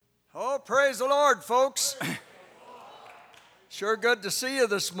Praise the Lord, folks. Sure good to see you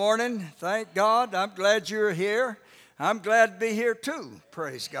this morning. Thank God. I'm glad you're here. I'm glad to be here too.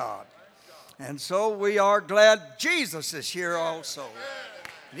 Praise God. And so we are glad Jesus is here also.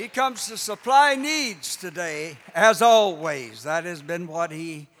 He comes to supply needs today, as always. That has been what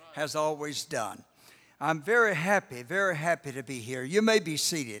He has always done. I'm very happy to be here. You may be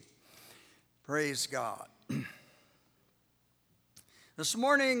seated. Praise God. This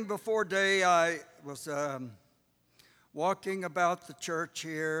morning before day, I was walking about the church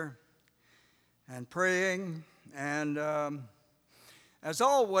here and praying. And as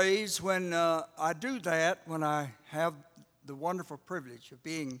always, when I do that, when I have the wonderful privilege of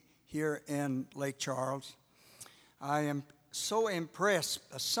being here in Lake Charles, I am so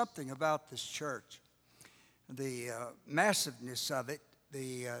impressed by something about this church. The massiveness of it,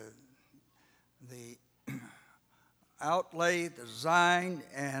 the outlay, the design,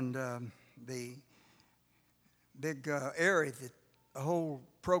 and the big area that the whole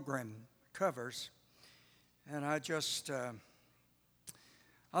program covers. And I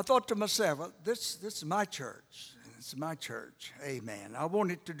thought to myself, well, this is my church. It's my church. Amen. I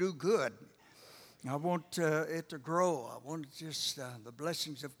want it to do good. I want it to grow. I want just the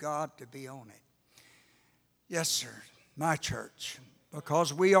blessings of God to be on it. Yes, sir, my church.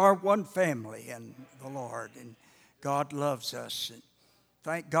 Because we are one family in the Lord, and God loves us. And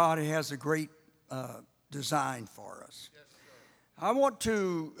thank God He has a great design for us. I want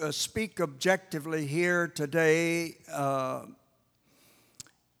to speak objectively here today.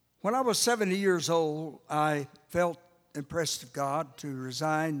 When I was 70 years old, I felt impressed of God to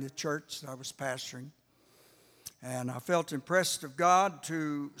resign the church that I was pastoring. And I felt impressed of God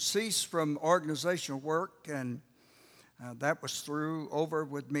to cease from organizational work, and that was over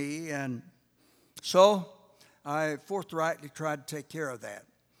with me. And so I forthrightly tried to take care of that.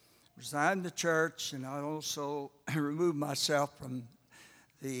 Resigned the church, and I also removed myself from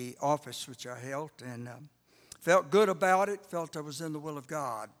the office which I held, and felt good about it, felt I was in the will of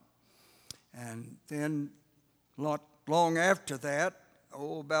God. And then not long after that,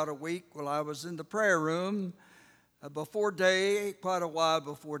 about a week, I was in the prayer room before day, quite a while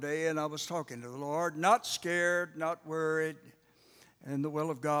before day, and I was talking to the Lord, not scared, not worried, in the will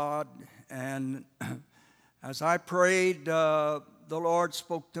of God. And as I prayed, the Lord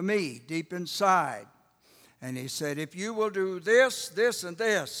spoke to me deep inside. And He said, if you will do this, this, and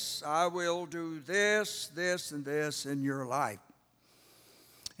this, I will do this, this, and this in your life.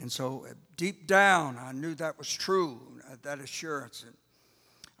 And so deep down, I knew that was true, that assurance. And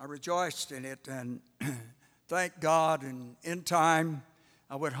I rejoiced in it, and thank God. And in time,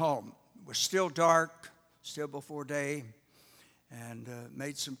 I went home. It was still dark, still before day, and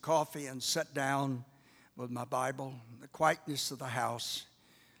made some coffee and sat down with my Bible, the quietness of the house.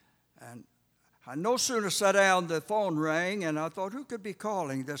 And I no sooner sat down, the phone rang, and I thought, who could be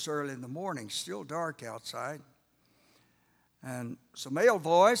calling this early in the morning? Still dark outside. And it's a male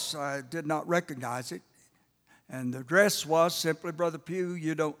voice. I did not recognize it. And the address was simply, Brother Pugh,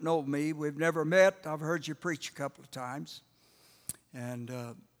 you don't know me. We've never met. I've heard you preach a couple of times. And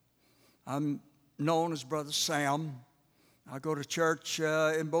I'm known as Brother Sam. I go to church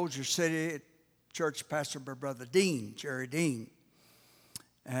in Bossier City, church pastored by Brother Dean, Jerry Dean.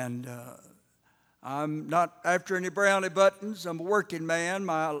 And I'm not after any brownie buttons. I'm a working man.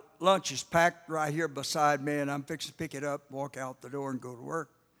 My lunch is packed right here beside me, and I'm fixing to pick it up, walk out the door, and go to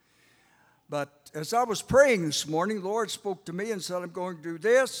work. But as I was praying this morning, the Lord spoke to me and said, I'm going to do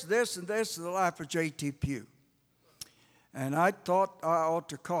this, this, and this in the life of J.T. Pugh. And I thought I ought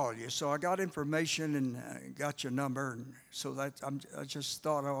to call you. So I got information and got your number. And so I just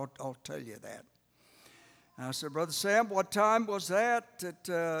thought I ought to tell you that. And I said, Brother Sam, what time was that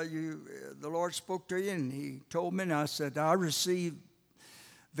the Lord spoke to you? And he told me, and I said, I received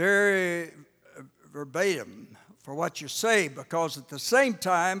very verbatim for what you say, because at the same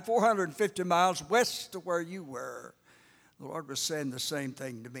time, 450 miles west of where you were, the Lord was saying the same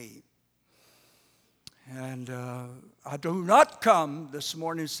thing to me. And I do not come this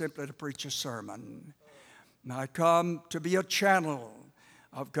morning simply to preach a sermon. I come to be a channel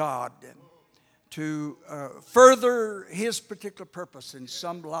of God, to further His particular purpose in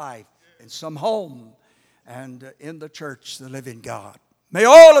some life, in some home, and in the church, the living God. May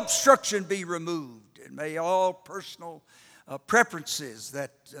all obstruction be removed, and may all personal preferences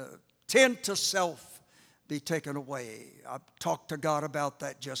that tend to self be taken away. I talked to God about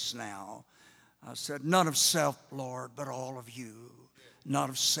that just now. I said, none of self, Lord, but all of you. Not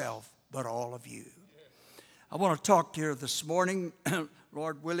of self, but all of you. I want to talk here this morning,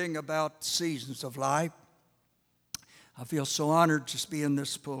 Lord willing, about seasons of life. I feel so honored to be in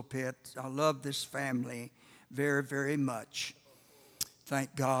this pulpit. I love this family very, very much.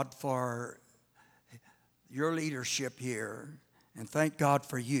 Thank God for your leadership here, and thank God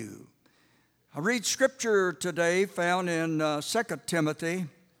for you. I read scripture today found in 2 Timothy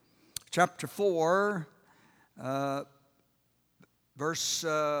chapter 4, verse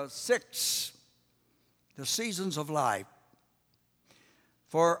 6, the seasons of life.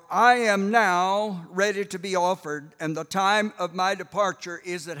 For I am now ready to be offered, and the time of my departure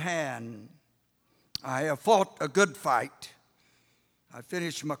is at hand. I have fought a good fight. I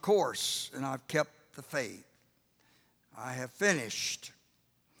finished my course, and I've kept the faith. I have finished.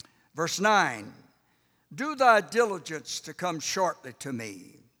 Verse 9, do thy diligence to come shortly to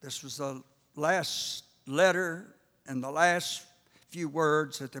me. This was the last letter and the last few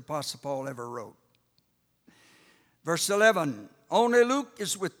words that the Apostle Paul ever wrote. Verse 11, only Luke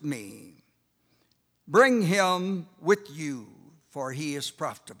is with me. Bring him with you, for he is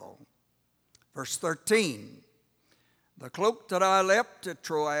profitable. Verse 13, the cloak that I left at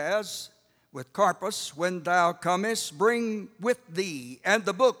Troas with Carpus, when thou comest, bring with thee, and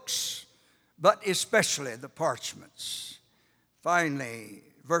the books, but especially the parchments. Finally,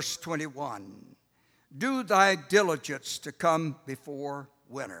 verse 21, do thy diligence to come before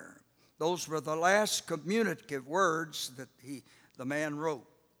winter. Those were the last communicative words that the man wrote.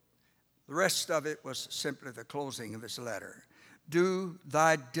 The rest of it was simply the closing of his letter. Do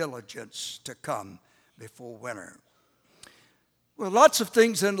thy diligence to come before winter. Well, lots of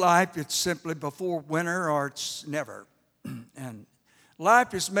things in life, it's simply before winter or it's never. And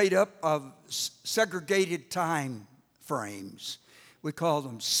life is made up of segregated time frames. We call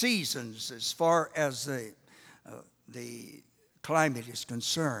them seasons as far as the climate is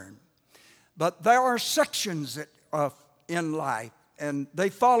concerned. But there are sections in life, and they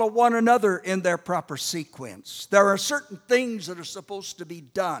follow one another in their proper sequence. There are certain things that are supposed to be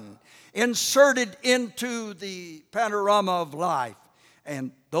done, inserted into the panorama of life,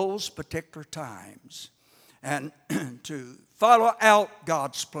 and those particular times. And to follow out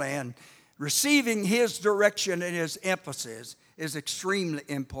God's plan, receiving His direction and His emphasis is extremely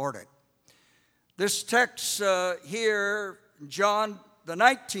important. This text here, John the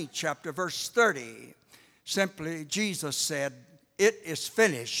 19th chapter, verse 30, simply Jesus said, it is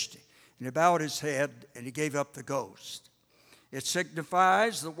finished. And he bowed his head and he gave up the ghost. It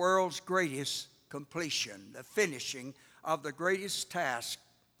signifies the world's greatest completion, the finishing of the greatest task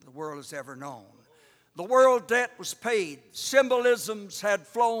the world has ever known. The world debt was paid. Symbolisms had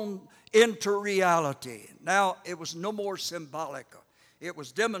flown into reality. Now it was no more symbolic. It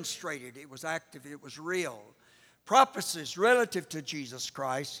was demonstrated. It was active. It was real. Prophecies relative to Jesus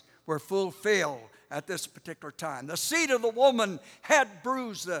Christ were fulfilled at this particular time. The seed of the woman had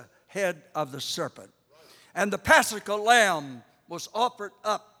bruised the head of the serpent. And the Paschal lamb was offered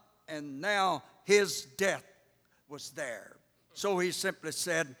up, and now his death was there. So he simply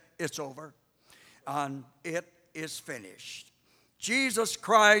said, it's over, and it is finished. Jesus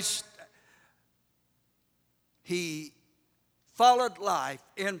Christ, He followed life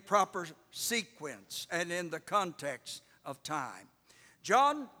in proper sequence and in the context of time.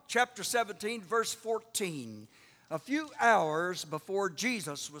 John chapter 17, verse 14, a few hours before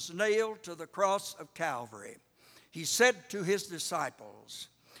Jesus was nailed to the cross of Calvary, He said to His disciples,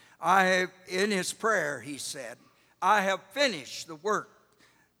 in His prayer, He said, I have finished the work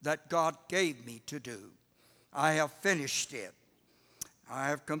that God gave me to do. I have finished it. I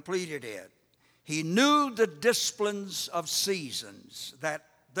have completed it. He knew the disciplines of seasons, that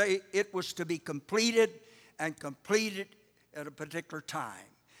it was to be completed and completed at a particular time.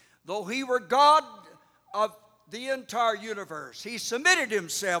 Though He were God of the entire universe, He submitted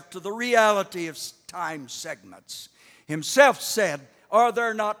Himself to the reality of time segments. Himself said, are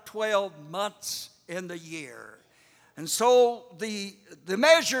there not 12 months in the year? And so the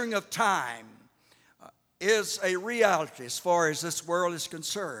measuring of time is a reality as far as this world is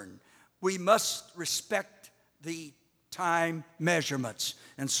concerned. We must respect the time measurements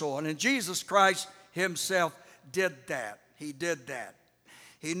and so on. And Jesus Christ Himself did that. He did that.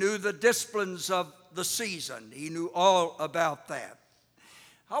 He knew the disciplines of the season. He knew all about that.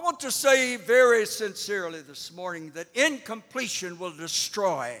 I want to say very sincerely this morning that incompletion will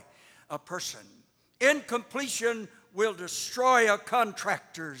destroy a person. Incompletion will destroy a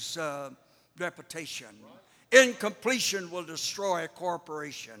contractor's reputation. Incompletion will destroy a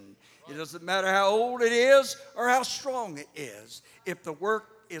corporation. It doesn't matter how old it is or how strong it is if the work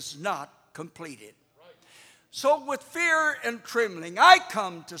is not completed. So with fear and trembling, I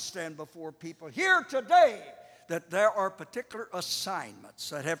come to stand before people here today that there are particular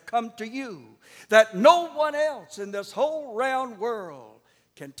assignments that have come to you that no one else in this whole round world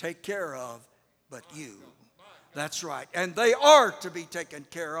can take care of but you. That's right. And they are to be taken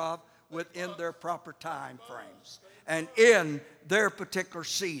care of within their proper time frames. And in their particular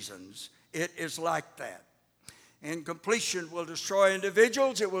seasons, it is like that. Incompletion will destroy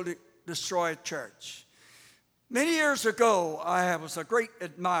individuals. It will destroy a church. Many years ago, I was a great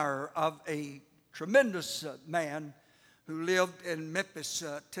admirer of a tremendous man who lived in Memphis,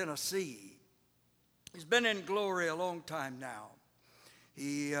 Tennessee. He's been in glory a long time now.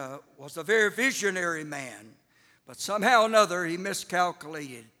 He was a very visionary man, but somehow or another he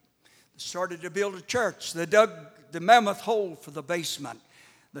miscalculated. They started to build a church. They dug the mammoth hole for the basement.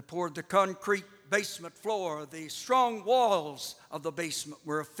 They poured the concrete basement floor. The strong walls of the basement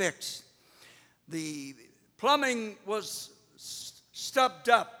were affixed. The plumbing was stubbed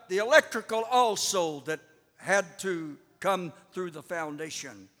up. The electrical also that had to come through the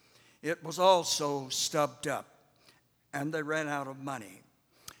foundation, it was also stubbed up. And they ran out of money.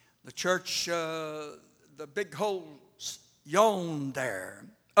 The church, the big hole yawned there,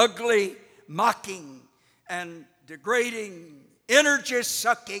 ugly, mocking, and degrading,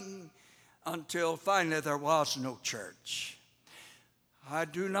 energy-sucking, until finally there was no church. I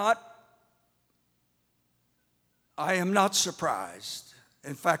am not surprised.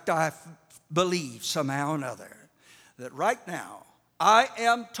 In fact, I believe somehow or another that right now I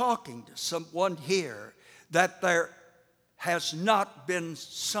am talking to someone here that there has not been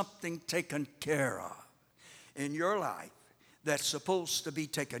something taken care of in your life that's supposed to be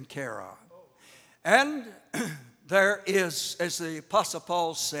taken care of. And there is, as the Apostle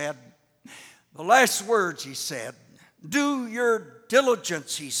Paul said, the last words he said, do your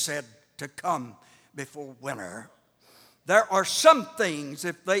diligence, he said, to come before winter. There are some things,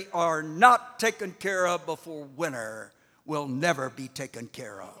 if they are not taken care of before winter, will never be taken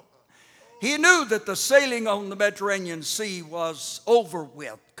care of. He knew that the sailing on the Mediterranean Sea was over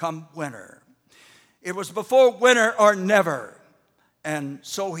with come winter. It was before winter or never. And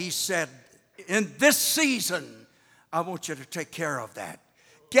so he said, in this season, I want you to take care of that.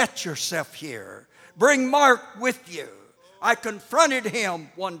 Get yourself here. Bring Mark with you. I confronted him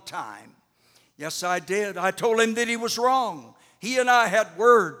one time. Yes, I did. I told him that he was wrong. He and I had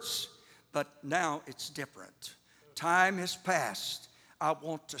words, but now it's different. Time has passed. I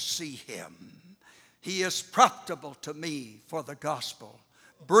want to see him. He is profitable to me for the gospel.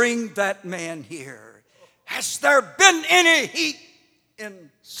 Bring that man here. Has there been any heat in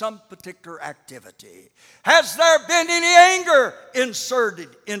some particular activity? Has there been any anger inserted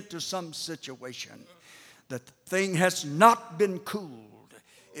into some situation? The thing has not been cooled.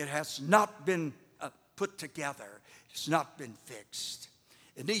 It has not been put together. It's not been fixed.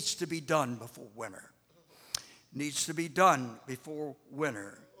 It needs to be done before winter. Needs to be done before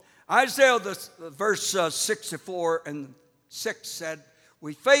winter. Isaiah, verse 64 and 6 said,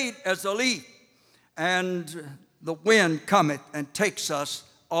 we fade as a leaf, and the wind cometh and takes us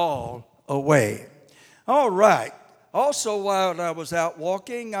all away. All right. Also, while I was out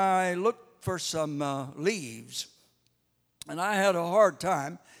walking, I looked for some leaves, and I had a hard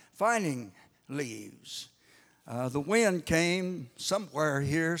time finding leaves. The wind came somewhere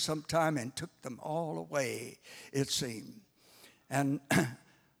here sometime and took them all away, it seemed. And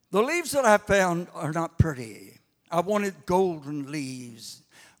the leaves that I found are not pretty. I wanted golden leaves,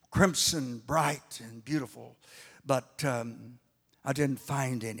 crimson, bright, and beautiful. But I didn't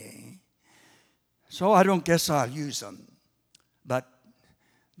find any. So I don't guess I'll use them. But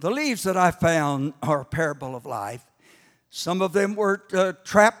the leaves that I found are a parable of life. Some of them were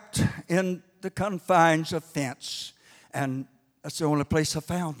trapped in the confines of fence, and that's the only place I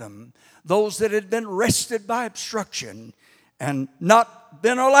found them. Those that had been arrested by obstruction and not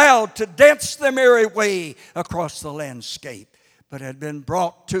been allowed to dance their merry way across the landscape, but had been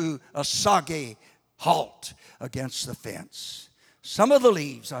brought to a soggy halt against the fence. Some of the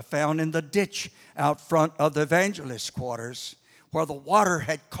leaves I found in the ditch out front of the evangelist quarters, where the water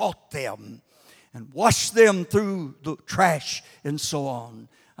had caught them and washed them through the trash and so on.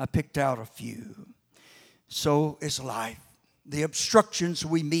 I picked out a few. So is life. The obstructions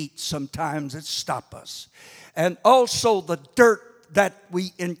we meet sometimes that stop us. And also the dirt that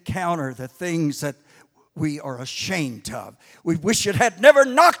we encounter, the things that we are ashamed of. We wish it had never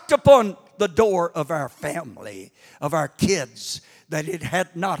knocked upon the door of our family, of our kids, that it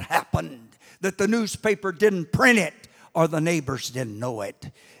had not happened, that the newspaper didn't print it, or the neighbors didn't know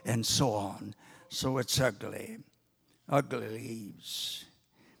it, and so on. So it's ugly. Ugly leaves.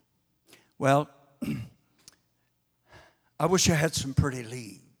 Well, I wish I had some pretty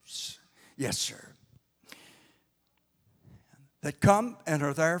leaves. Yes, sir. that come and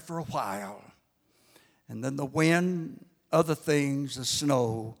are there for a while. And then the wind, other things, the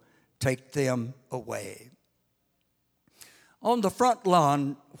snow, take them away. On the front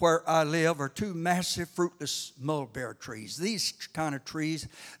lawn where I live are two massive fruitless mulberry trees. These kind of trees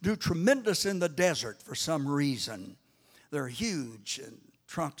do tremendous in the desert for some reason. They're huge and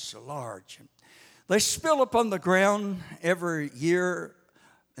trunks are large. They spill upon the ground every year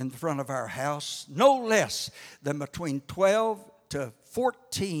in front of our house, no less than between 12 to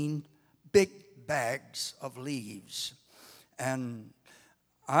 14 big bags of leaves. And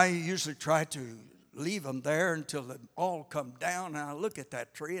I usually try to leave them there until they all come down. And I look at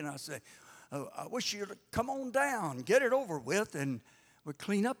that tree and I say, oh, I wish you'd come on down, get it over with, and we'd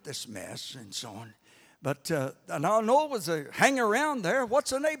clean up this mess and so on. But and I know as I hang around there, what's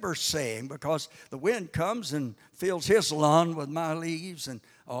the neighbor saying? Because the wind comes and fills his lawn with my leaves and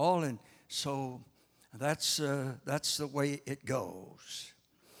all. And so that's the way it goes.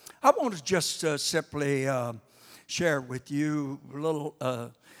 I want to just simply share with you a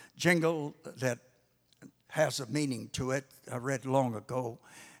little jingle that has a meaning to it. I read long ago,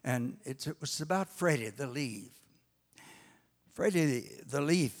 and it was about Freddie the Leaf. Freddie the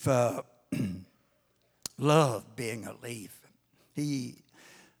Leaf loved being a leaf. He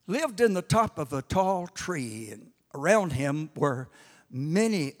lived in the top of a tall tree, and around him were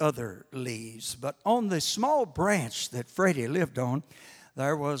many other leaves. But on the small branch that Freddie lived on,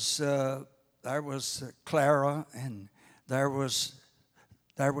 there was Clara, and there was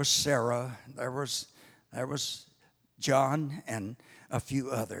Sarah, there was John, and a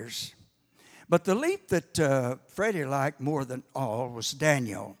few others. But the leaf that Freddie liked more than all was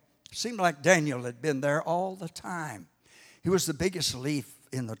Daniel. It seemed like Daniel had been there all the time. He was the biggest leaf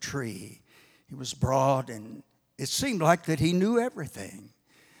in the tree. He was broad, and it seemed like that he knew everything.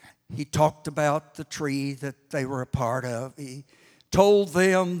 He talked about the tree that they were a part of. He told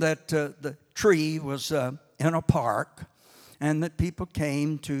them that the tree was in a park and that people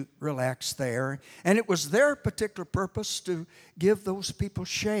came to relax there. And it was their particular purpose to give those people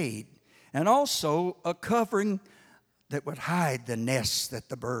shade and also a covering that would hide the nests that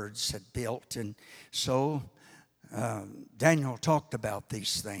the birds had built. And so Daniel talked about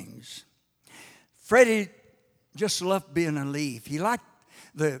these things. Freddie just loved being a leaf. He liked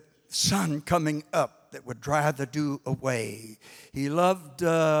the sun coming up that would dry the dew away. He loved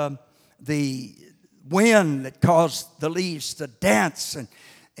the wind that caused the leaves to dance, and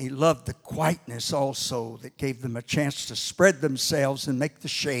he loved the quietness also that gave them a chance to spread themselves and make the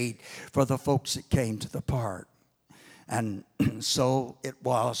shade for the folks that came to the park. And so it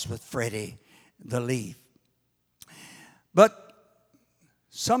was with Freddie the Leaf. But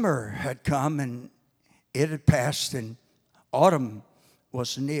summer had come and it had passed, and autumn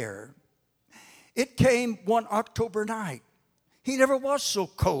was near. It came one October night. He never was so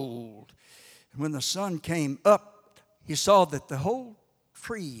cold. And when the sun came up, he saw that the whole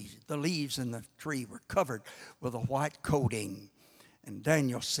tree, the leaves in the tree were covered with a white coating. And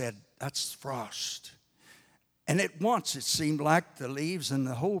Daniel said, "That's frost." And at once it seemed like the leaves in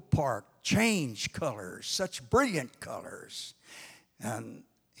the whole park changed colors, such brilliant colors. And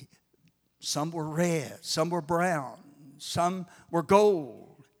some were red, some were brown, some were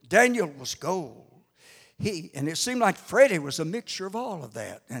gold. Daniel was gold. And it seemed like Freddie was a mixture of all of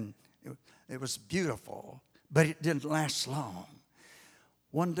that. And it was beautiful, but it didn't last long.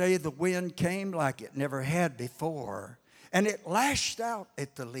 One day the wind came like it never had before, and it lashed out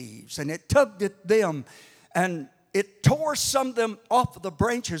at the leaves, and it tugged at them, and it tore some of them off of the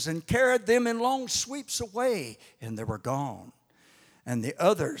branches and carried them in long sweeps away, and they were gone. And the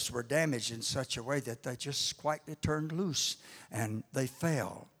others were damaged in such a way that they just quietly turned loose, and they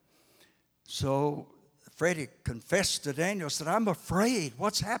fell. So Freddie confessed to Daniel, said, "I'm afraid.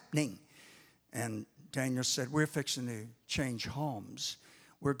 What's happening?" And Daniel said, "We're fixing to change homes.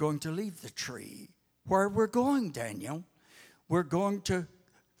 We're going to leave the tree." "Where we're going, Daniel?" "We're going to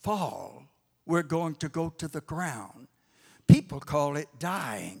fall. We're going to go to the ground." People call it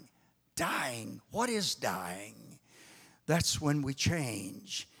dying. Dying. What is dying? That's when we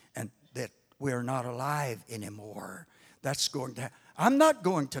change and that we're not alive anymore. That's going to happen. I'm not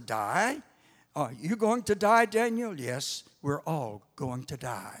going to die. Are you going to die, Daniel? Yes, we're all going to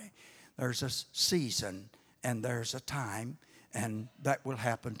die. There's a season and there's a time, and that will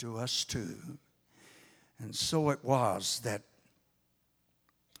happen to us too. And so it was that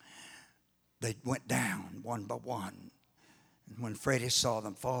they went down one by one. And when Freddie saw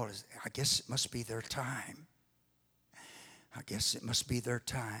them fall, I guess it must be their time. I guess it must be their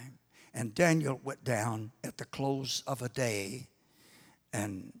time. And Daniel went down at the close of a day.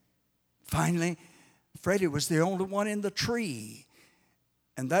 And finally, Freddie was the only one in the tree.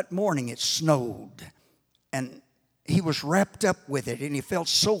 And that morning it snowed. And he was wrapped up with it. And he felt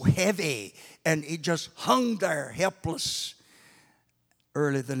so heavy. And he just hung there helpless.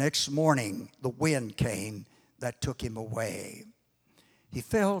 Early the next morning, the wind came that took him away. He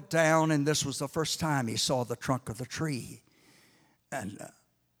fell down, and this was the first time he saw the trunk of the tree. And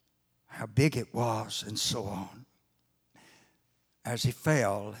how big it was, and so on. As he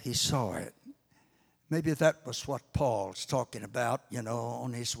fell, he saw it. Maybe that was what Paul's talking about,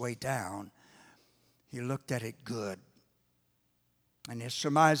 on his way down. He looked at it good. And his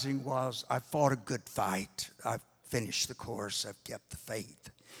surmising was, I fought a good fight. I've finished the course. I've kept the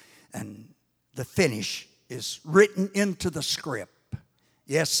faith. And the finish is written into the script.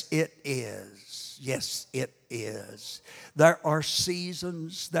 Yes, it is. Yes, it is. There are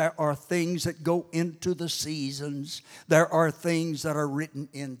seasons. There are things that go into the seasons. There are things that are written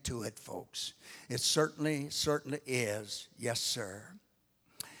into it, folks. It certainly is. Yes, sir.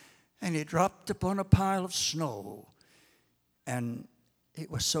 And he dropped upon a pile of snow, and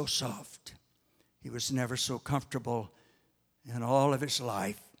it was so soft. He was never so comfortable in all of his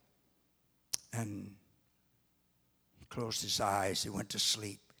life. And he closed his eyes. He went to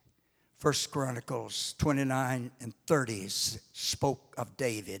sleep. 1 Chronicles 29 and 30 spoke of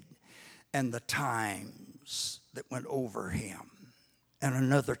David and the times that went over him. And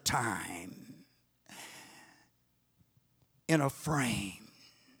another time in a frame.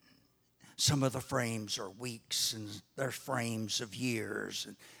 Some of the frames are weeks, and there's frames of years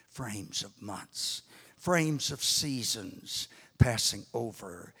and frames of months, frames of seasons passing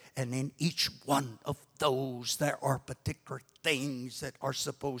over. And in each one of those, there are particular things that are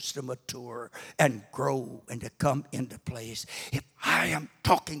supposed to mature and grow and to come into place. If I am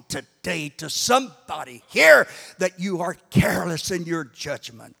talking today to somebody here that you are careless in your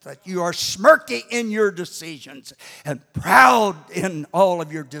judgment, that you are smirky in your decisions and proud in all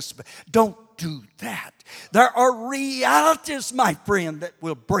of your discipline, don't do that. There are realities, my friend, that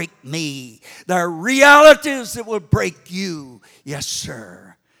will break me. There are realities that will break you. Yes,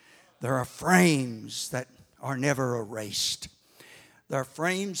 sir. There are frames that are never erased. There are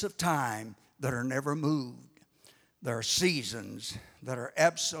frames of time that are never moved. There are seasons that are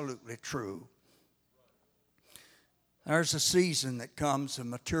absolutely true. There's a season that comes of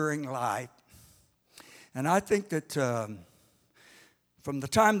maturing life. And I think that from the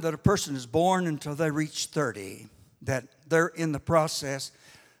time that a person is born until they reach 30, that they're in the process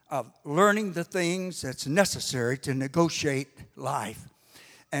of learning the things that's necessary to negotiate life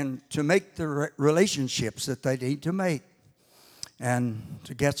and to make the relationships that they need to make and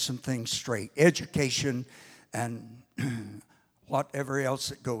to get some things straight. Education and whatever else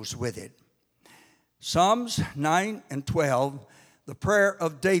that goes with it. Psalms 9 and 12, the prayer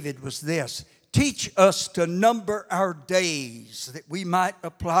of David was this: teach us to number our days that we might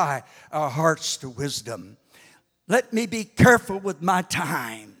apply our hearts to wisdom. Let me be careful with my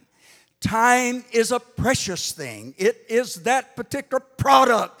time. Time is a precious thing. It is that particular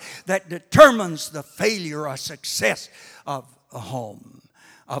product that determines the failure or success of a home,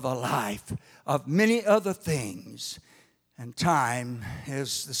 of a life, of many other things. And time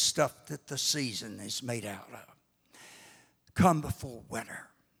is the stuff that the season is made out of. Come before winter.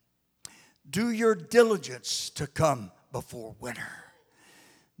 Do your diligence to come before winter.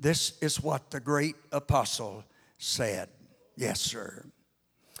 This is what the great apostle said. Yes, sir.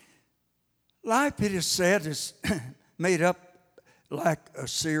 Life, it is said, is made up like a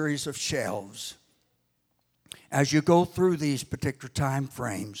series of shelves as you go through these particular time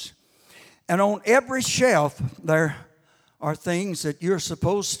frames. And on every shelf, there are things that you're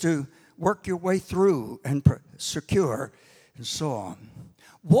supposed to work your way through and secure and so on.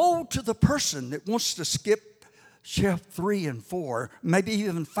 Woe to the person that wants to skip shelf 3 and 4, maybe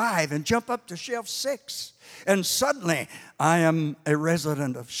even 5, and jump up to shelf 6. And suddenly, I am a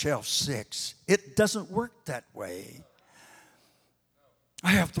resident of shelf 6. It doesn't work that way. I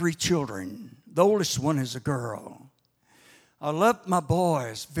have 3 children. The oldest one is a girl. I love my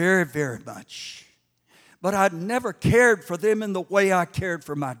boys very, very much. But I'd never cared for them in the way I cared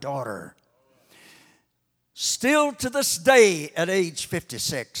for my daughter. Still to this day, at age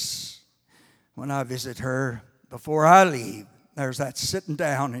 56, when I visit her, before I leave, there's that sitting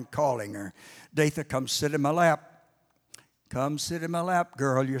down and calling her. Datha, come sit in my lap. Come sit in my lap,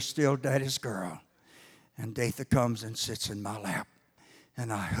 girl. You're still Daddy's girl. And Datha comes and sits in my lap.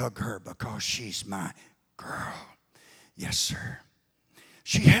 And I hug her because she's my girl. Yes, sir.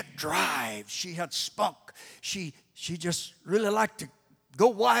 She had drive. She had spunk. She just really liked to go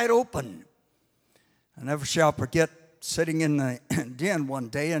wide open. I never shall forget sitting in the den one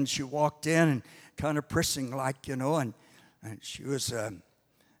day, and she walked in and kind of pressing like, and she was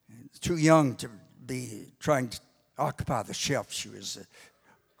too young to be trying to occupy the shelf she was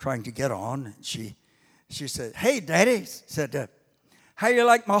trying to get on. And she said, "Hey, Daddy," said, "how you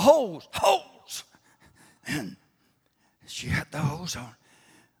like my hose?" "Hose!" And she had the hose on.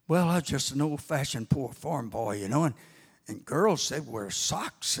 Well, I was just an old-fashioned poor farm boy, and girls, they wear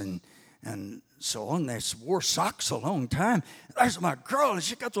socks and so on. They wore socks a long time. There's my girl, and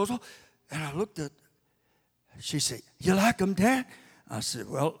she got those. And I looked at, she said, "You like them, Dad?" I said,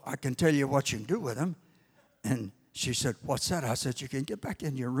 "Well, I can tell you what you can do with them." And she said, "What's that?" I said, "You can get back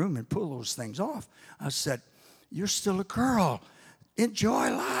in your room and pull those things off." I said, "You're still a girl.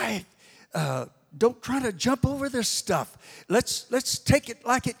 Enjoy life. Don't try to jump over this stuff. Let's take it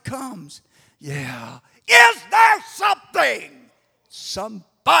like it comes." Yeah. Is there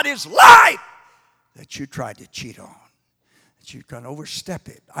somebody's life that you tried to cheat on, that you can overstep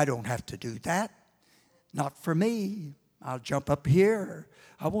it? I don't have to do that. Not for me. I'll jump up here.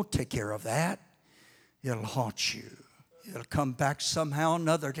 I won't take care of that. It'll haunt you. It'll come back somehow or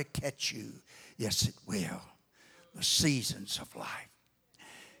another to catch you. Yes, it will. The seasons of life.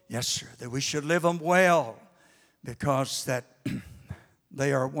 Yes, sir. That we should live them well, because that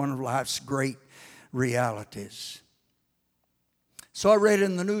they are one of life's great realities. So I read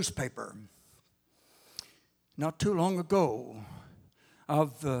in the newspaper not too long ago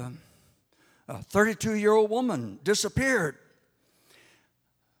of a 32-year-old woman disappeared.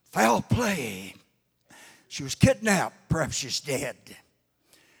 Foul play. She was kidnapped. Perhaps she's dead.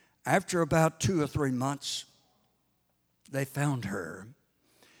 After about 2 or 3 months, they found her.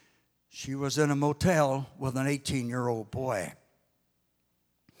 She was in a motel with an 18-year-old boy.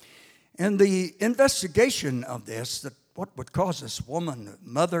 In the investigation of this, what would cause this woman,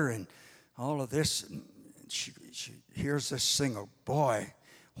 mother, and all of this, she hears this single boy.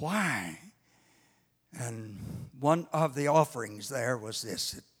 Why? And one of the offerings there was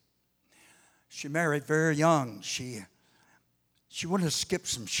this. She married very young. She wanted to skip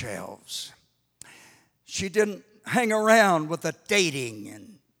some shelves. She didn't hang around with the dating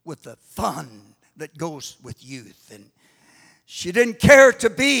and with the fun that goes with youth. And she didn't care to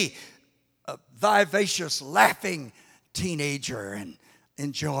be a vivacious, laughing teenager and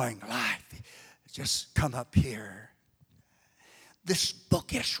enjoying life. Just come up here. This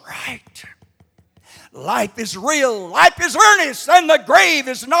book is right. Life is real, life is earnest, and the grave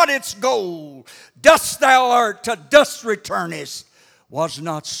is not its goal. Dust thou art, to dust returnest, was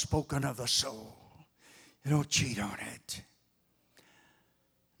not spoken of the soul. You don't cheat on it.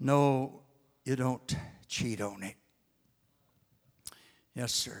 No, you don't cheat on it.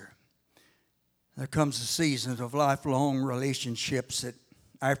 Yes, sir. There comes a season of lifelong relationships that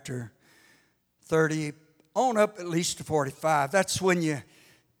after 30, on up at least to 45, that's when you're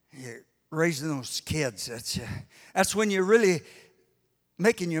raising those kids. That's when you're really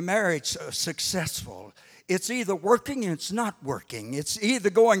making your marriage successful. It's either working and it's not working. It's either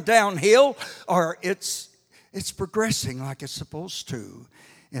going downhill or it's progressing like it's supposed to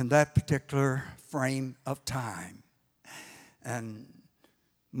in that particular frame of time. And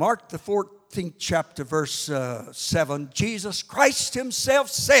Mark the 14th chapter, verse 7, Jesus Christ himself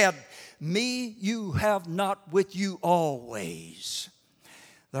said, "Me you have not with you always."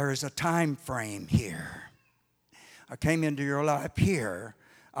 There is a time frame here. I came into your life here.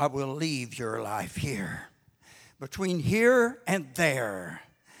 I will leave your life here. Between here and there,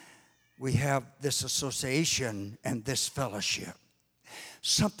 we have this association and this fellowship.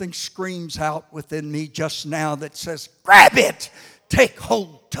 Something screams out within me just now that says, grab it. Take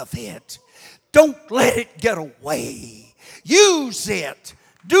hold of it. Don't let it get away. Use it.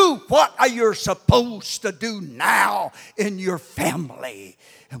 Do what you're supposed to do now in your family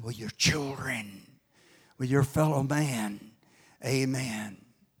and with your children, with your fellow man. Amen.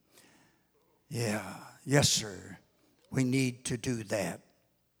 Yeah. Yes, sir. We need to do that.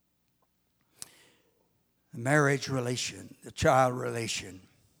 The marriage relation, the child relation.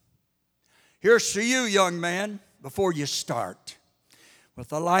 Here's to you, young man, before you start. With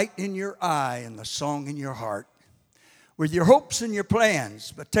the light in your eye and the song in your heart. With your hopes and your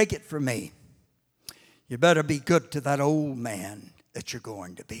plans, but take it from me. You better be good to that old man that you're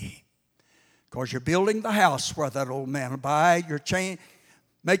going to be. Because you're building the house where that old man will abide. You're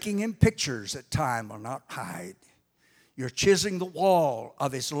making him pictures that time will not hide. You're chiseling the wall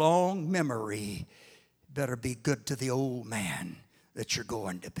of his long memory. Better be good to the old man that you're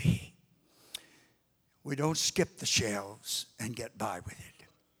going to be. We don't skip the shelves and get by with it.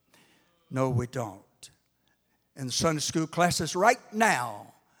 No, we don't. In the Sunday school classes right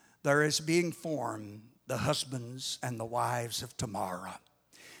now, there is being formed the husbands and the wives of tomorrow.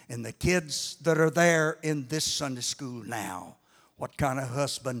 And the kids that are there in this Sunday school now, what kind of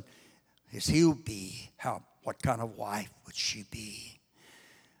husband is he'll be? What kind of wife would she be?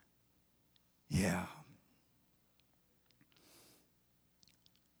 Yeah.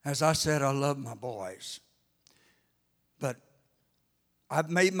 As I said, I love my boys. But I've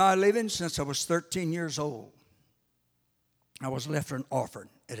made my living since I was 13 years old. I was left an orphan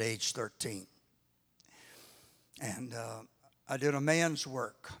at age 13. And I did a man's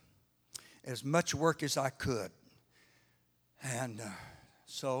work, as much work as I could. And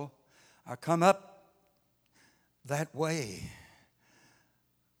so I come up that way.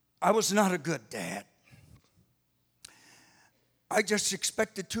 I was not a good dad. I just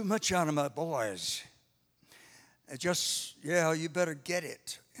expected too much out of my boys. You better get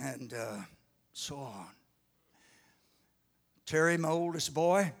it, and so on. Terry, my oldest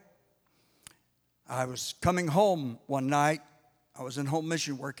boy, I was coming home one night. I was in home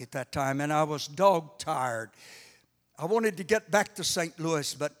mission work at that time, and I was dog tired. I wanted to get back to St.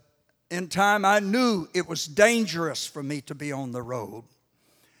 Louis, but in time I knew it was dangerous for me to be on the road.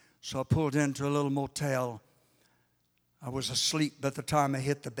 So I pulled into a little motel. I was asleep by the time I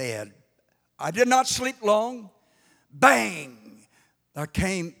hit the bed. I did not sleep long. Bang! There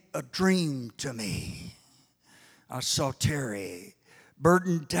came a dream to me. I saw Terry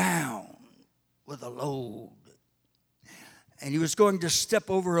burdened down with a load. And he was going to step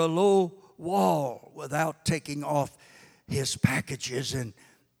over a low wall without taking off his packages. And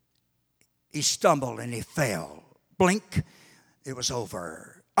he stumbled and he fell. Blink, it was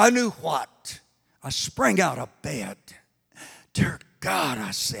over. I knew what. I sprang out of bed. Dear God,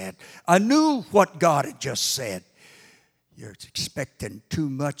 I said. I knew what God had just said. You're expecting too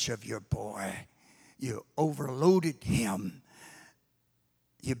much of your boy. You overloaded him.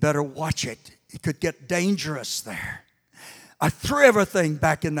 You better watch it. It could get dangerous there. I threw everything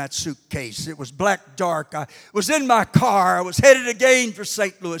back in that suitcase. It was black dark. I was in my car. I was headed again for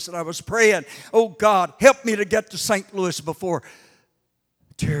St. Louis, and I was praying, oh God, help me to get to St. Louis before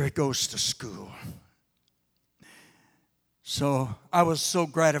Terry goes to school. So I was so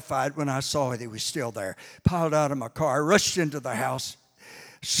gratified when I saw he was still there. Piled out of my car, rushed into the house,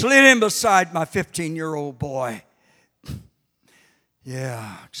 slid in beside my 15-year-old boy.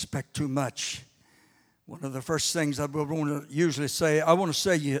 Yeah, expect too much. One of the first things I would want to usually say, I want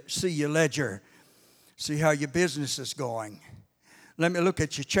to see your ledger, see how your business is going. Let me look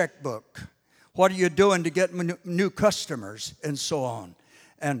at your checkbook. What are you doing to get new customers, and so on,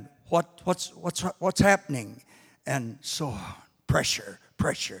 and what's happening, and so on.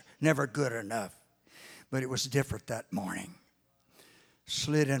 Pressure, never good enough. But it was different that morning.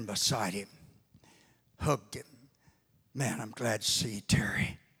 Slid in beside him, hugged him. Man, I'm glad to see you,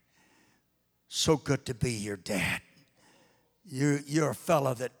 Terry. So good to be your dad. You're a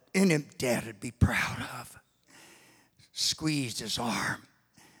fellow that any dad would be proud of. Squeezed his arm.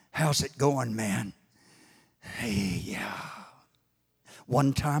 How's it going, man? Hey, yeah.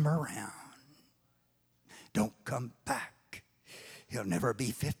 One time around. Don't come back. He'll never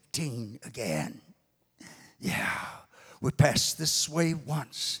be 15 again. Yeah, we passed this way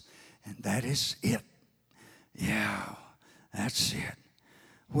once, and that is it. Yeah, that's it.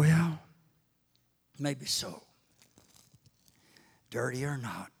 Well, maybe so. Dirty or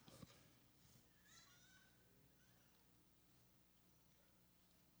not.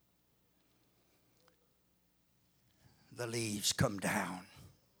 The leaves come down.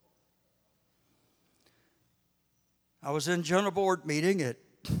 I was in general board meeting at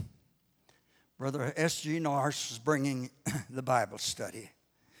Brother S.G. Norris was bringing the Bible study.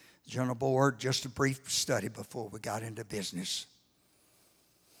 General board, just a brief study before we got into business.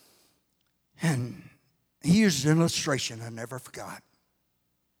 And he used an illustration I never forgot.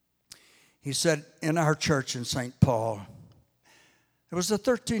 He said, in our church in St. Paul, there was a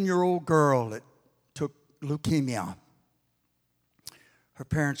 13-year-old girl that took leukemia. Her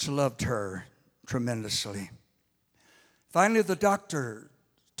parents loved her tremendously. Finally, the doctor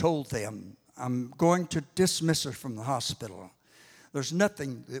told them, I'm going to dismiss her from the hospital. There's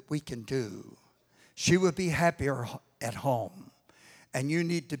nothing that we can do. She would be happier at home, and you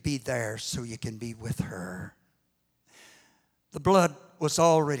need to be there so you can be with her. The blood was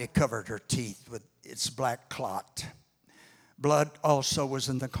already covered her teeth with its black clot. Blood also was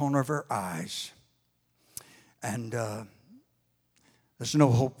in the corner of her eyes. And there's no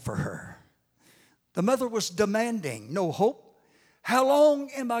hope for her. The mother was demanding, no hope. How long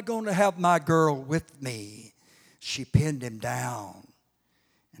am I going to have my girl with me? She pinned him down.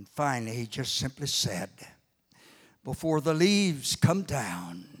 And finally, he just simply said, before the leaves come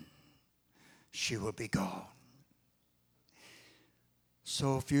down, she will be gone.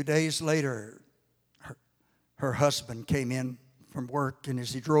 So a few days later, her husband came in from work, and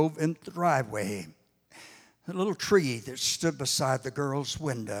as he drove into the driveway, a little tree that stood beside the girl's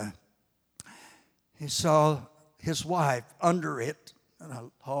window, he saw his wife under it, on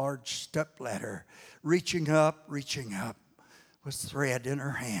a large stepladder, reaching up with thread in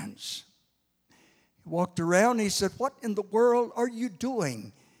her hands. He walked around and he said, "What in the world are you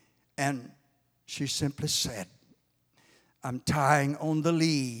doing?" And she simply said, "I'm tying on the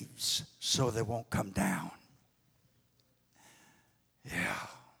leaves so they won't come down." Yeah,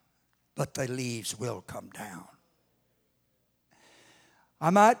 but the leaves will come down. I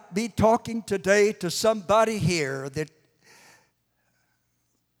might be talking today to somebody here that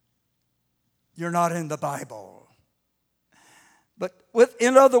you're not in the Bible, but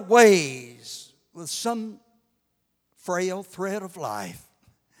in other ways, with some frail thread of life,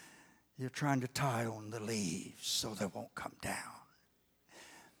 you're trying to tie on the leaves so they won't come down.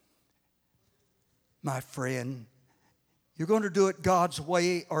 My friend, you're going to do it God's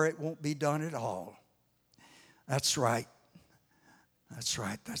way or it won't be done at all. That's right. That's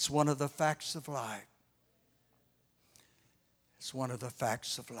right. That's one of the facts of life. It's one of the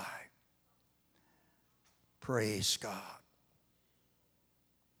facts of life. Praise God.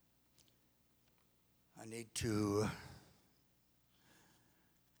 I need to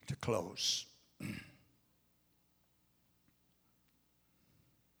close.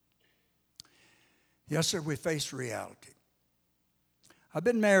 Yes, sir, we face reality. I've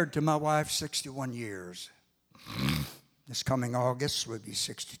been married to my wife 61 years. This coming August will be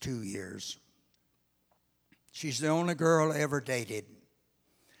 62 years. She's the only girl I ever dated.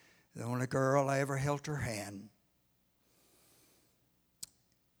 The only girl I ever held her hand.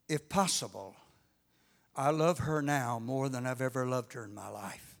 If possible, I love her now more than I've ever loved her in my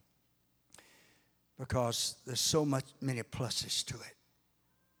life. Because there's so many pluses to it.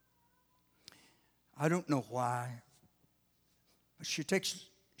 I don't know why. She takes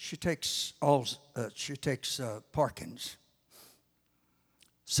Parkins.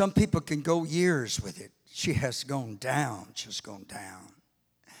 Some people can go years with it. She has gone down. She's gone down.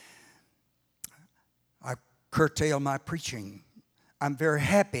 I curtail my preaching. I'm very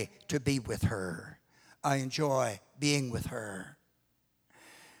happy to be with her. I enjoy being with her.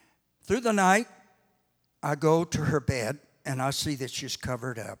 Through the night, I go to her bed and I see that she's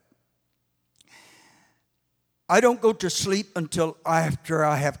covered up. I don't go to sleep until after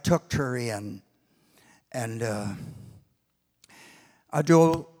I have tucked her in. And I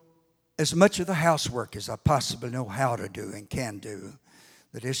do as much of the housework as I possibly know how to do and can do.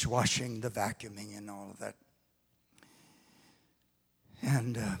 The dishwashing, the vacuuming, and all of that.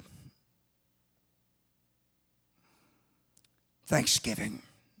 And Thanksgiving.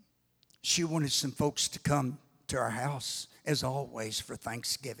 She wanted some folks to come to our house, as always, for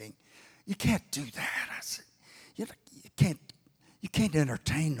Thanksgiving. You can't do that. I said, you can't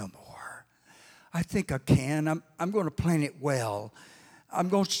entertain no more. I think I can. I'm going to plan it well. I'm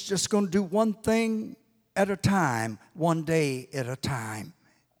just going to do one thing at a time, one day at a time.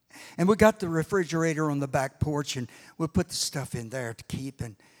 And we got the refrigerator on the back porch, and we'll put the stuff in there to keep,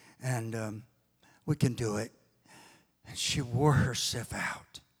 and we can do it. And she wore herself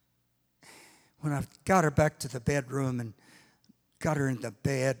out. When I got her back to the bedroom and got her in the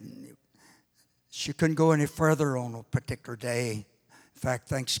bed, she couldn't go any further on a particular day. In fact,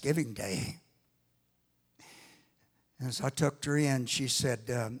 Thanksgiving Day. As I tucked her in, she said,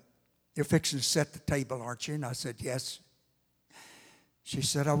 "You're fixing to set the table, aren't you?" And I said, "Yes." She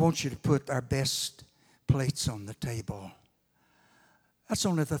said, "I want you to put our best plates on the table." That's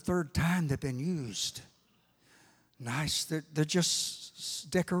only the third time they've been used. Nice. They're just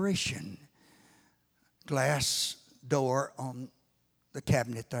decoration. Glass door on the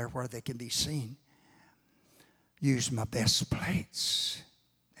cabinet there where they can be seen. Use my best plates.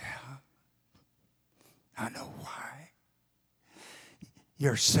 Yeah. I know why.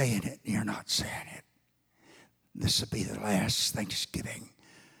 You're saying it, you're not saying it. This will be the last Thanksgiving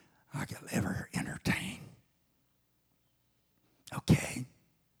I could ever entertain. Okay.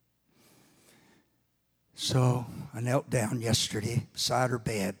 So I knelt down yesterday beside her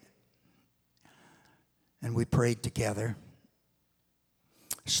bed, and we prayed together.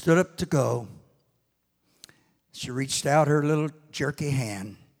 Stood up to go. She reached out her little jerky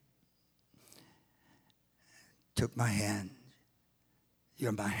hand, took my hand.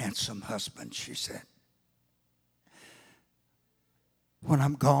 "You're my handsome husband," she said. "When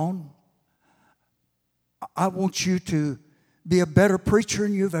I'm gone, I want you to be a better preacher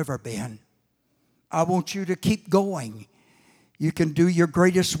than you've ever been. I want you to keep going. You can do your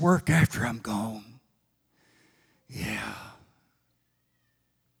greatest work after I'm gone." Yeah.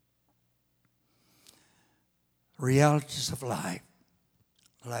 realities of life.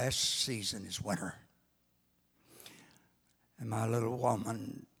 Last season is winter. And my little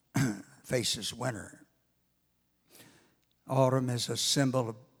woman faces winter. Autumn is a symbol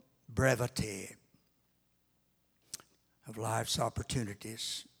of brevity, of life's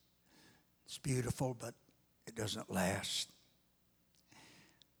opportunities. It's beautiful, but it doesn't last.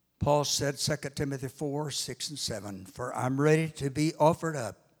 Paul said, 2 Timothy 4, 6 and 7, "For I'm ready to be offered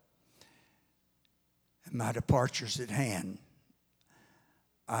up, and my departure's at hand.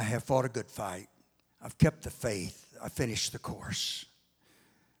 I have fought a good fight. I've kept the faith. I finished the course.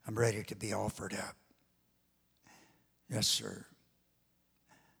 I'm ready to be offered up." Yes, sir.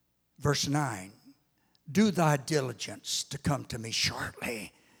 Verse 9, "Do thy diligence to come to me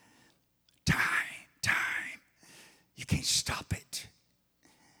shortly." Time. You can't stop it.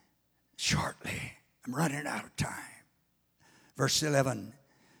 Shortly. I'm running out of time. Verse 11,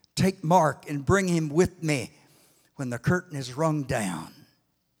 "Take Mark and bring him with me when the curtain is rung down.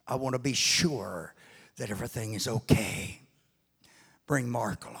 I want to be sure that everything is okay." Bring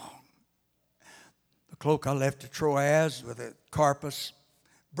Mark along. The cloak I left at Troas with a Carpus,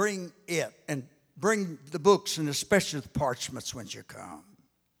 bring it, and bring the books and especially the parchments when you come.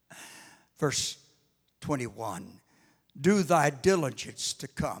 Verse 21, "Do thy diligence to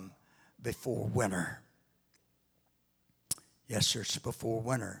come before winter." Yes, sir, it's before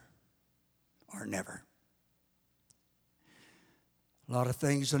winter or never. A lot of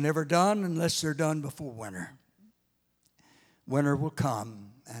things are never done unless they're done before winter. Winter will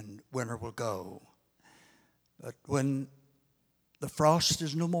come and winter will go. But when the frost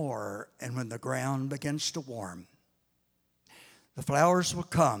is no more and when the ground begins to warm, the flowers will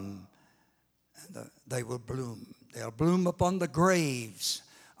come and they will bloom. They'll bloom upon the graves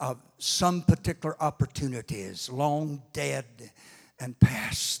of some particular opportunities, long dead and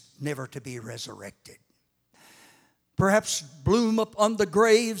past, never to be resurrected. Perhaps bloom upon the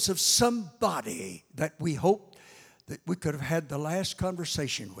graves of somebody that we hoped that we could have had the last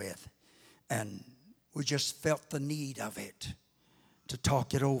conversation with, and we just felt the need of it to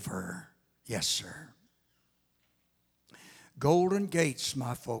talk it over. Yes, sir. Golden gates,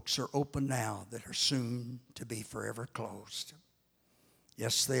 my folks, are open now that are soon to be forever closed.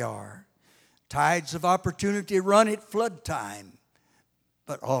 Yes, they are. Tides of opportunity run at flood time,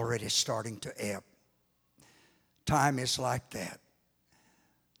 but already starting to ebb. Time is like that.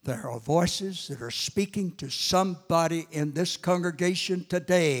 There are voices that are speaking to somebody in this congregation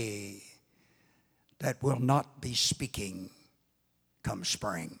today that will not be speaking come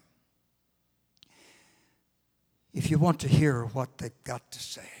spring. If you want to hear what they've got to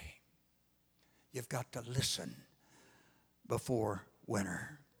say, you've got to listen before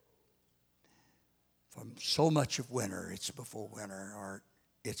winter. From so much of winter, it's before winter or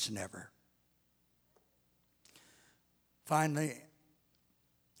it's never. Finally,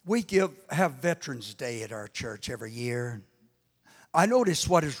 we have Veterans Day at our church every year. I notice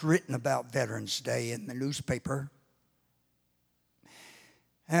what is written about Veterans Day in the newspaper.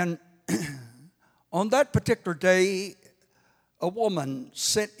 And on that particular day, a woman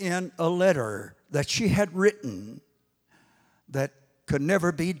sent in a letter that she had written that could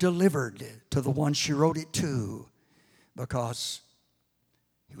never be delivered to the one she wrote it to because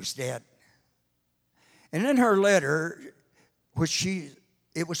he was dead. And in her letter,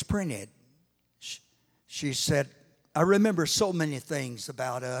 it was printed, she said, "I remember so many things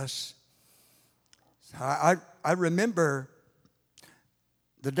about us. I remember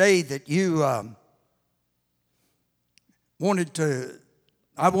the day that you I wanted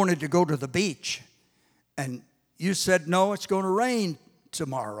to go to the beach, and you said, 'No, it's going to rain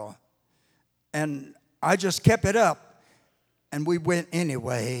tomorrow.' And I just kept it up, and we went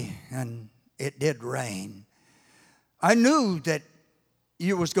anyway, and it did rain. I knew that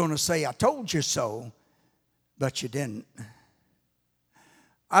you was going to say, 'I told you so,' but you didn't.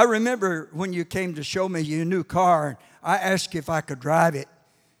 I remember when you came to show me your new car, I asked you if I could drive it.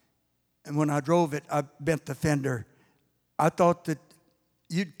 And when I drove it, I bent the fender. I thought that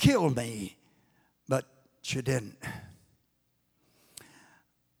you'd kill me, but you didn't.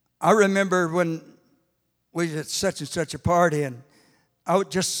 I remember when we was at such and such a party, and I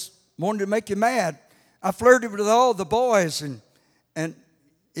just wanted to make you mad. I flirted with all the boys, and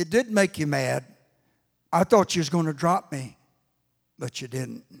it did make you mad. I thought you was going to drop me, but you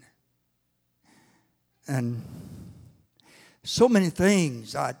didn't. And so many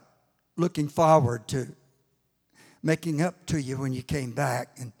things I'm looking forward to making up to you when you came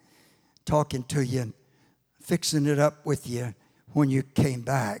back and talking to you and fixing it up with you when you came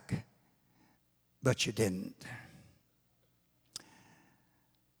back, but you didn't.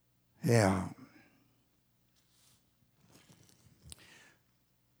 Yeah.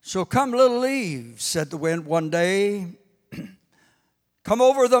 So come, little leaves, said the wind one day. Come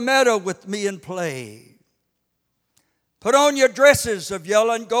over the meadow with me and play. Put on your dresses of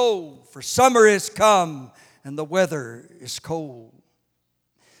yellow and gold, for summer is come and the weather is cold.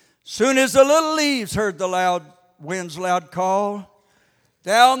 Soon as the little leaves heard the loud wind's loud call,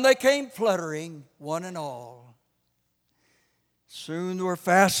 down they came fluttering, one and all. Soon they were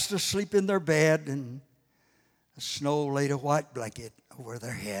fast asleep in their bed, and the snow laid a white blanket over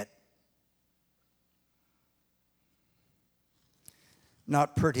their head.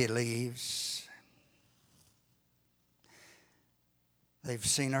 Not pretty leaves. They've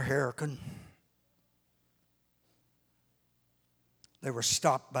seen a hurricane. They were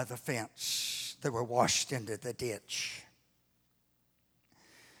stopped by the fence. They were washed into the ditch.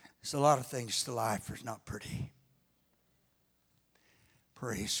 There's a lot of things to life that's not pretty.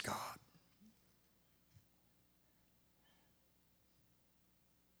 Praise God.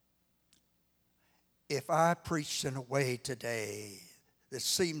 If I preached in a way today that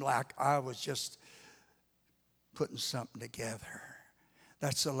seemed like I was just putting something together,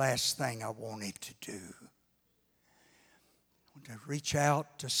 that's the last thing I wanted to do. I want to reach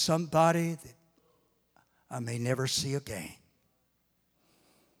out to somebody that I may never see again.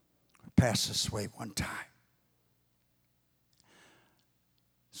 Pass this way one time.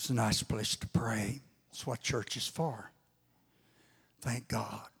 It's a nice place to pray. It's what church is for. Thank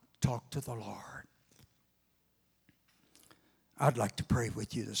God. Talk to the Lord. I'd like to pray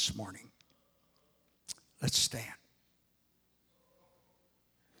with you this morning. Let's stand.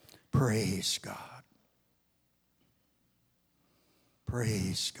 Praise God.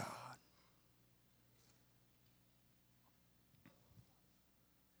 Praise God.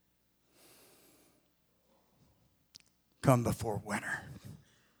 Come before winter.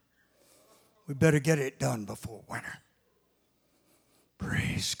 We better get it done before winter.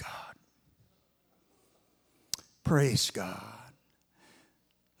 Praise God. Praise God.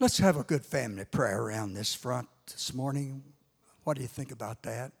 Let's have a good family prayer around this front this morning. What do you think about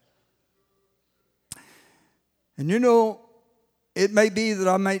that? And you know, it may be that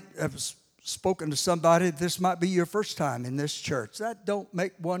I might have spoken to somebody. This might be your first time in this church. That don't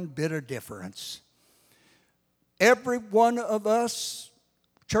make one bit of difference. Every one of us,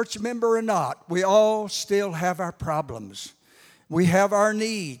 church member or not, we all still have our problems. We have our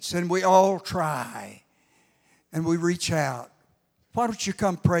needs, and we all try. And we reach out. Why don't you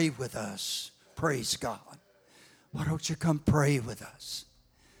come pray with us? Praise God. Why don't you come pray with us?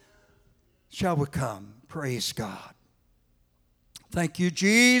 Shall we come? Praise God. Thank you,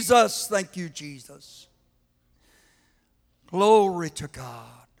 Jesus. Thank you, Jesus. Glory to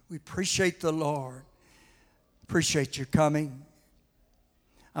God. We appreciate the Lord. Appreciate you coming.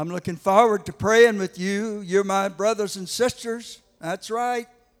 I'm looking forward to praying with you. You're my brothers and sisters. That's right.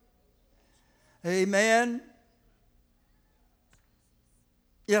 Amen.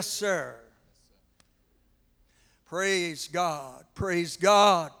 Yes, sir. Praise God. Praise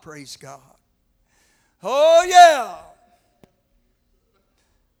God. Praise God. Oh, yeah.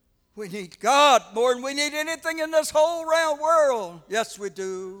 We need God more than we need anything in this whole round world. Yes, we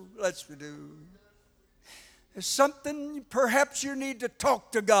do. Yes, we do. There's something perhaps you need to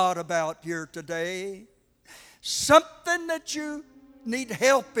talk to God about here today. Something that you need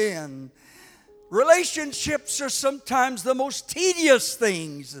help in. Relationships are sometimes the most tedious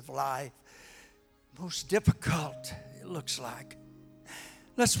things of life. Most difficult, it looks like.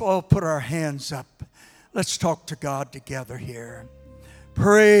 Let's all put our hands up. Let's talk to God together here.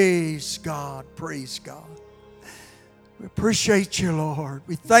 Praise God. Praise God. We appreciate you, Lord.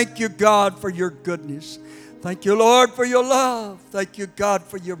 We thank you, God, for your goodness. Thank you, Lord, for your love. Thank you, God,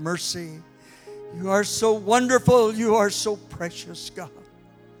 for your mercy. You are so wonderful. You are so precious, God.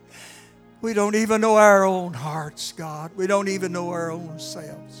 We don't even know our own hearts, God. We don't even know our own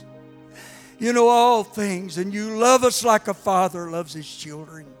selves. You know all things, and you love us like a father loves his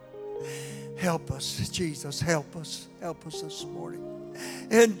children. Help us, Jesus. Help us. Help us this morning.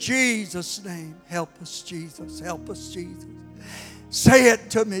 In Jesus' name, help us, Jesus. Help us, Jesus. Say it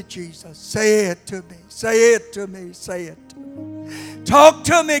to me, Jesus. Say it to me. Say it to me. Say it to me. Talk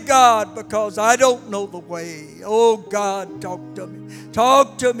to me, God, because I don't know the way. Oh, God, talk to me.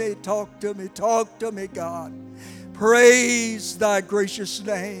 Talk to me. Talk to me. Talk to me, God. Praise thy gracious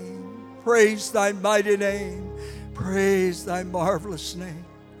name. Praise thy mighty name. Praise thy marvelous name.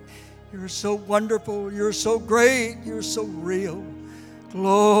 You're so wonderful. You're so great. You're so real.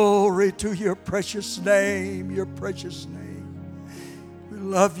 Glory to your precious name. Your precious name. We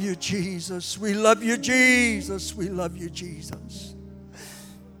love you, Jesus. We love you, Jesus. We love you, Jesus.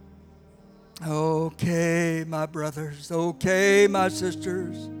 Okay, my brothers. Okay, my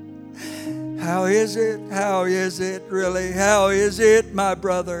sisters. How is it? How is it really? How is it, my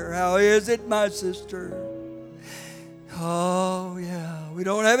brother? How is it, my sister? Oh, yeah. We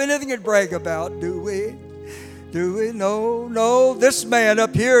don't have anything to brag about, do we? Do we? No, no. This man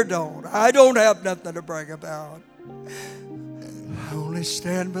up here don't. I don't have nothing to brag about. I only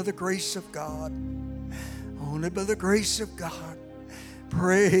stand by the grace of God. Only by the grace of God.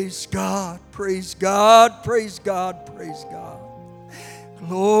 Praise God. Praise God. Praise God. Praise God.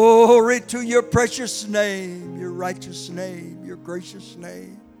 Glory to your precious name, your righteous name, your gracious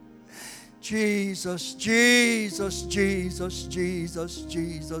name. Jesus, Jesus, Jesus, Jesus,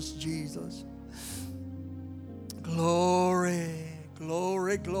 Jesus, Jesus. Glory,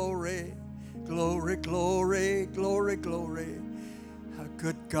 glory, glory, glory, glory, glory, glory. How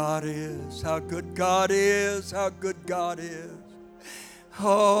good God is, how good God is, how good God is.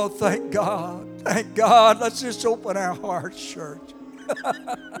 Oh, thank God, thank God. Let's just open our hearts, church.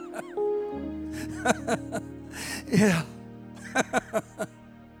 Yeah.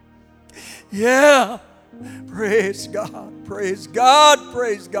 Yeah. Praise God. Praise God.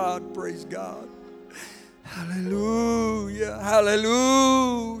 Praise God. Praise God. Hallelujah.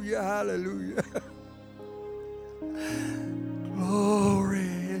 Hallelujah. Hallelujah. Glory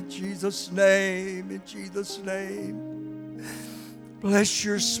in Jesus' name. In Jesus' name. Bless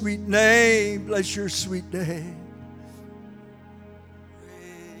your sweet name. Bless your sweet name.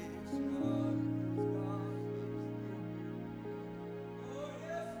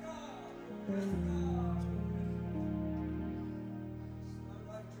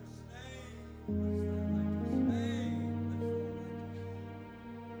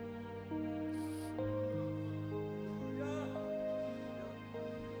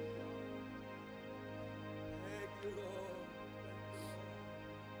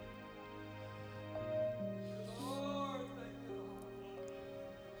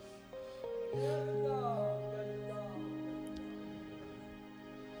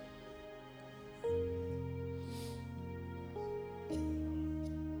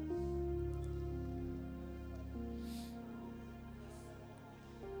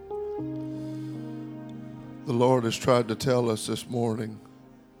 The Lord has tried to tell us this morning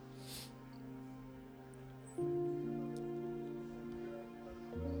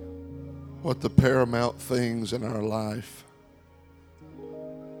what the paramount things in our life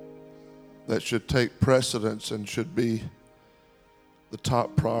that should take precedence and should be the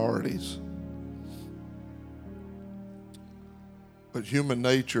top priorities. But human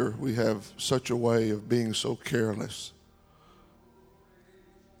nature, we have such a way of being so careless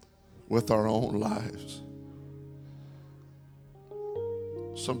with our own lives.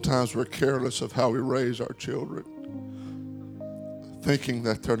 Sometimes we're careless of how we raise our children, thinking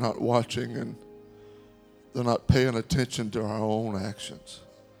that they're not watching and they're not paying attention to our own actions.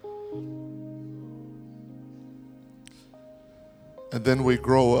 And then we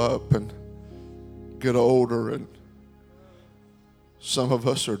grow up and get older, and some of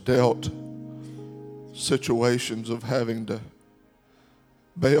us are dealt situations of having to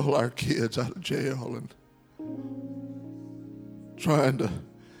bail our kids out of jail and trying to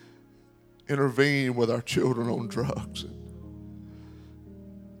intervene with our children on drugs.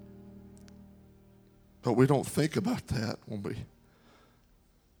 But we don't think about that when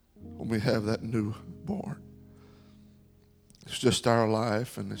we have that newborn. It's just our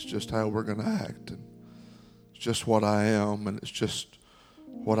life, and it's just how we're going to act, and it's just what I am, and it's just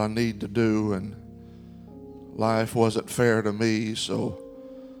what I need to do, and life wasn't fair to me, so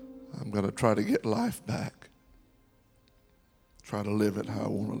I'm going to try to get life back. Try to live it how I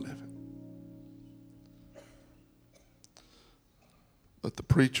want to live it. But the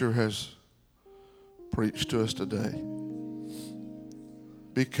preacher has preached to us today.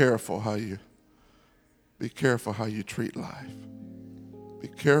 Be careful how you treat life. Be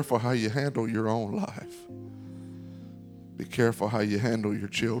careful how you handle your own life. Be careful how you handle your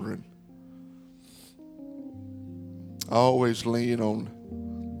children. I always lean on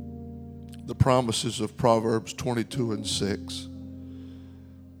the promises of Proverbs 22:6.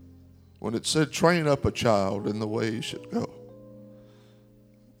 When it said, train up a child in the way he should go,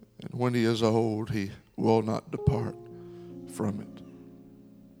 and when he is old, he will not depart from it.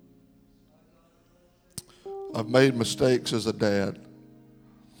 I've made mistakes as a dad,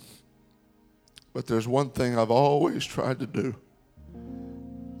 but there's one thing I've always tried to do.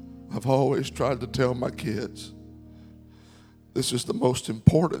 I've always tried to tell my kids, this is the most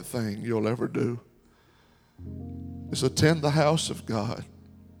important thing you'll ever do, is attend the house of God.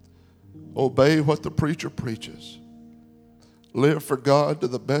 Obey what the preacher preaches. Live for God to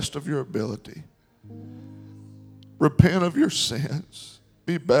the best of your ability. Repent of your sins.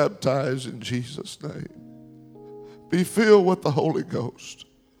 Be baptized in Jesus' name. Be filled with the Holy Ghost.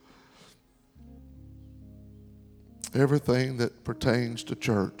 Everything that pertains to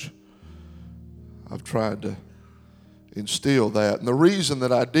church, I've tried to instill that. And the reason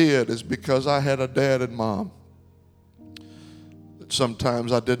that I did is because I had a dad and mom that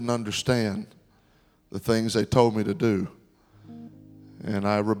sometimes I didn't understand the things they told me to do. And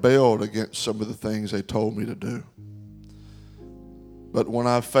I rebelled against some of the things they told me to do. But when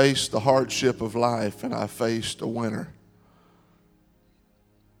I faced the hardship of life and I faced a winter,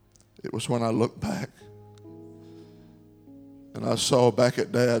 it was when I looked back and I saw back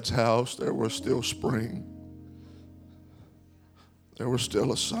at Dad's house there was still spring. There was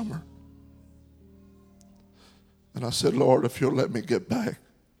still a summer. And I said, Lord, if you'll let me get back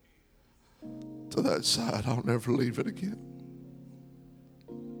to that side, I'll never leave it again.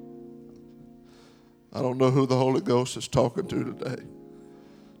 I don't know who the Holy Ghost is talking to today.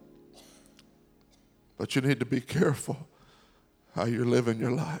 But you need to be careful how you're living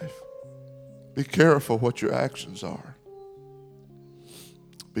your life. Be careful what your actions are.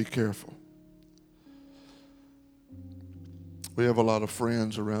 Be careful. We have a lot of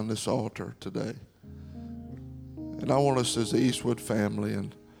friends around this altar today. And I want us as the Eastwood family,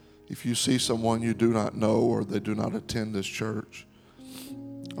 and if you see someone you do not know or they do not attend this church,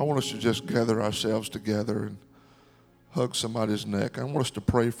 I want us to just gather ourselves together and hug somebody's neck. I want us to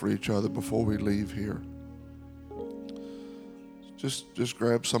pray for each other before we leave here. Just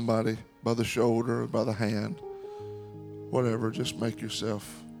grab somebody by the shoulder or by the hand, whatever. Just make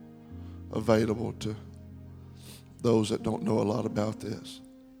yourself available to those that don't know a lot about this.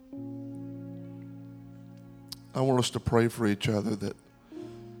 I want us to pray for each other that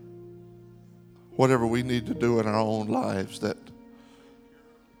whatever we need to do in our own lives, that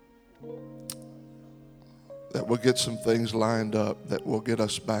we'll get some things lined up that will get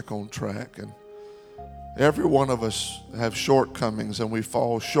us back on track. And every one of us have shortcomings and we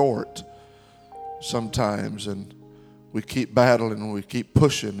fall short sometimes, and we keep battling and we keep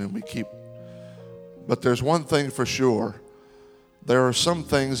pushing and but there's one thing for sure. There are some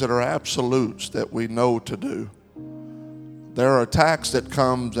things that are absolutes that we know to do. There are attacks that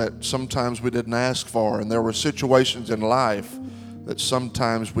come that sometimes we didn't ask for, and there were situations in life that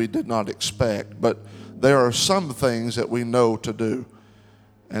sometimes we did not expect. But there are some things that we know to do.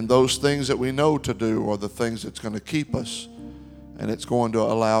 And those things that we know to do are the things that's going to keep us, and it's going to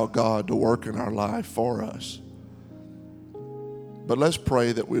allow God to work in our life for us. But let's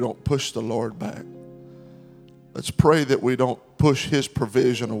pray that we don't push the Lord back. Let's pray that we don't push His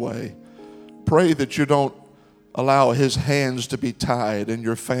provision away. Pray that you don't allow His hands to be tied in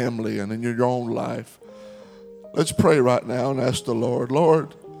your family and in your own life. Let's pray right now and ask the Lord,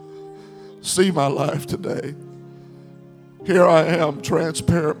 Lord, see my life today. Here I am,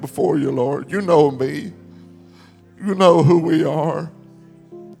 transparent before you, Lord. You know me. You know who we are.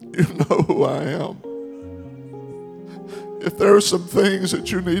 You know who I am. If there are some things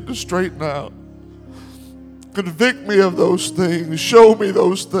that you need to straighten out, convict me of those things. Show me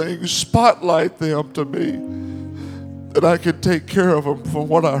those things. Spotlight them to me, that I can take care of them from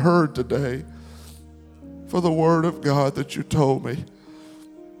what I heard today, for the word of God that you told me.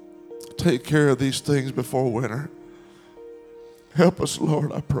 Take care of these things before winter. Help us,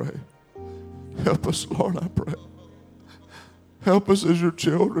 Lord, I pray. Help us, Lord, I pray. Help us as your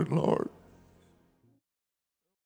children, Lord.